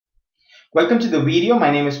Welcome to the video. My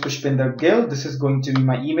name is Pushpinder Gill. This is going to be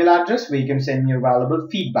my email address where you can send me your valuable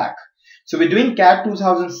feedback. So we're doing CAT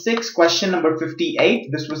 2006 question number 58.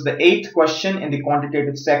 This was the 8th question in the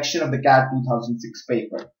quantitative section of the CAT 2006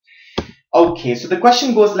 paper. Okay, so the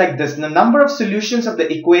question goes like this. The number of solutions of the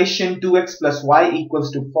equation 2x plus y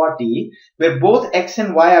equals to 40, where both x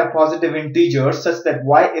and y are positive integers such that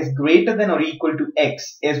y is greater than or equal to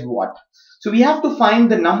x is what? So we have to find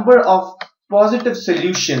the number of positive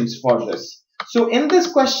solutions for this. So in this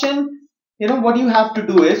question, what you have to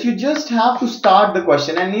do is you just have to start the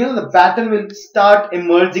question, and the pattern will start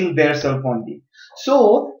emerging there self only.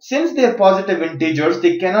 So since they are positive integers,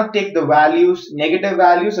 they cannot take the values, negative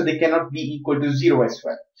values, so they cannot be equal to 0 as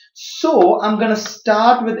well. So I'm going to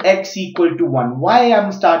start with x equal to 1. Why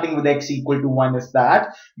I'm starting with x equal to 1 is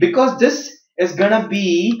that because this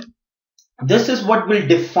is what will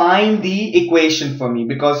define the equation for me,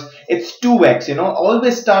 because it's 2x.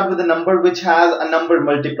 Always start with a number which has a number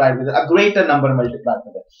multiplied with it, a greater number multiplied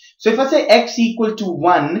with it. So if I say x equal to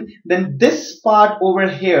 1, then this part over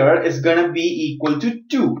here is going to be equal to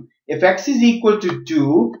 2. If x is equal to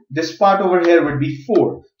 2, this part over here would be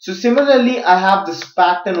 4. So similarly, I have this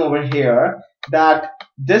pattern over here that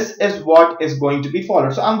this is what is going to be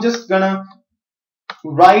followed. So I'm just going to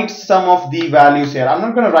write some of the values here. I'm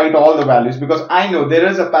not going to write all the values because I know there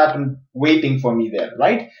is a pattern waiting for me there,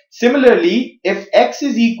 right? Similarly, if x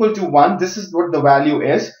is equal to 1, this is what the value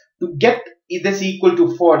is. To get this equal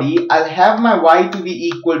to 40, I'll have my y to be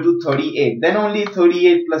equal to 38. Then only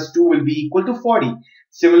 38 plus 2 will be equal to 40.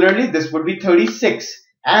 Similarly, this would be 36.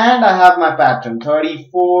 And I have my pattern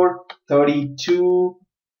 34, 32,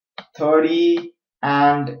 30,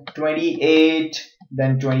 and 28,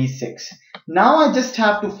 then 26. Now I just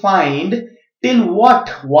have to find till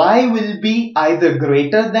what y will be either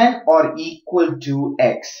greater than or equal to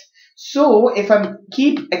x. So if I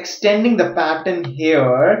keep extending the pattern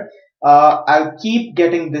here, I'll keep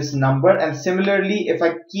getting this number, and similarly if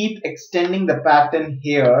I keep extending the pattern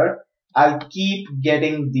here, I'll keep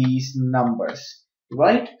getting these numbers,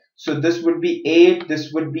 right? So this would be 8,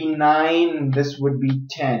 this would be 9, and this would be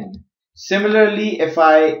 10. Similarly, if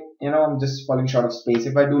I'm just falling short of space.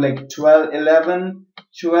 If I do like 12, 11,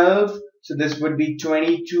 12, so this would be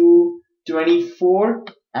 22, 24,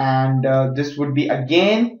 and this would be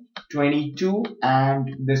again 22, and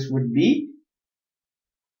this would be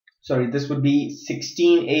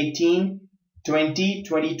 16, 18, 20,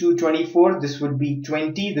 22, 24, this would be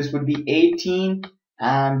 20, this would be 18,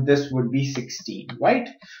 and this would be 16, right?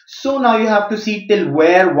 So now you have to see till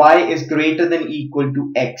where y is greater than equal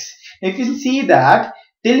to x. If you see that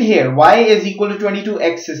till here y is equal to 22,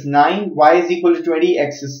 x is 9, y is equal to 20,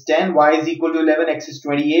 x is 10, y is equal to 11, x is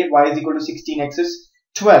 28, y is equal to 16, x is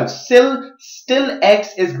 12. Still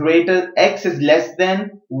x is less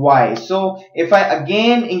than y. So if I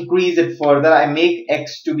again increase it further, I make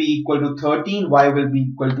x to be equal to 13, y will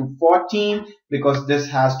be equal to 14 because this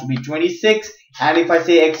has to be 26. And if I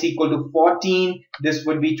say x equal to 14, this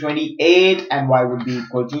would be 28 and y would be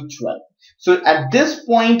equal to 12. So at this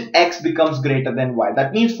point, x becomes greater than y.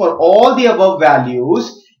 That means for all the above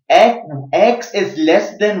values, x is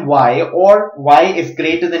less than y, or y is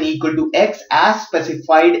greater than equal to x as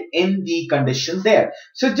specified in the condition there.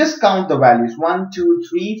 So just count the values 1, 2,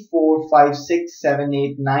 3, 4, 5, 6, 7,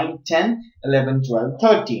 8, 9, 10, 11, 12,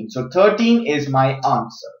 13. So 13 is my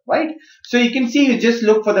answer, right? So you can see, you just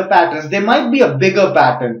look for the patterns. There might be a bigger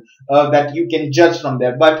pattern that you can judge from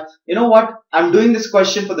there. But you know what? I'm doing this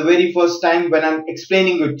question for the very first time when I'm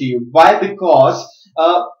explaining it to you. Why? Because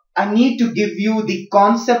I need to give you the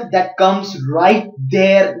concept that comes right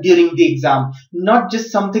there during the exam, not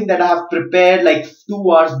just something that I have prepared like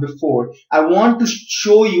 2 hours before. I want to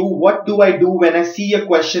show you what do I do when I see a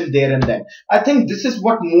question there and then. I think this is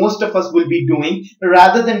what most of us will be doing,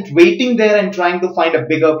 rather than waiting there and trying to find a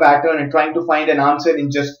bigger pattern and trying to find an answer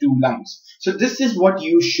in just 2 lines. So this is what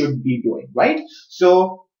you should be doing, right?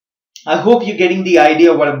 So I hope you're getting the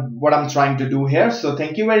idea what I'm trying to do here. So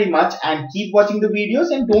thank you very much, and keep watching the videos,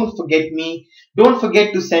 and don't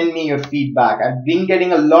forget to send me your feedback. I've been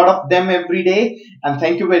getting a lot of them every day, and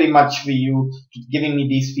thank you very much for you giving me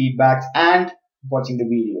these feedbacks and watching the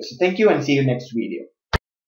videos. So thank you, and see you next video.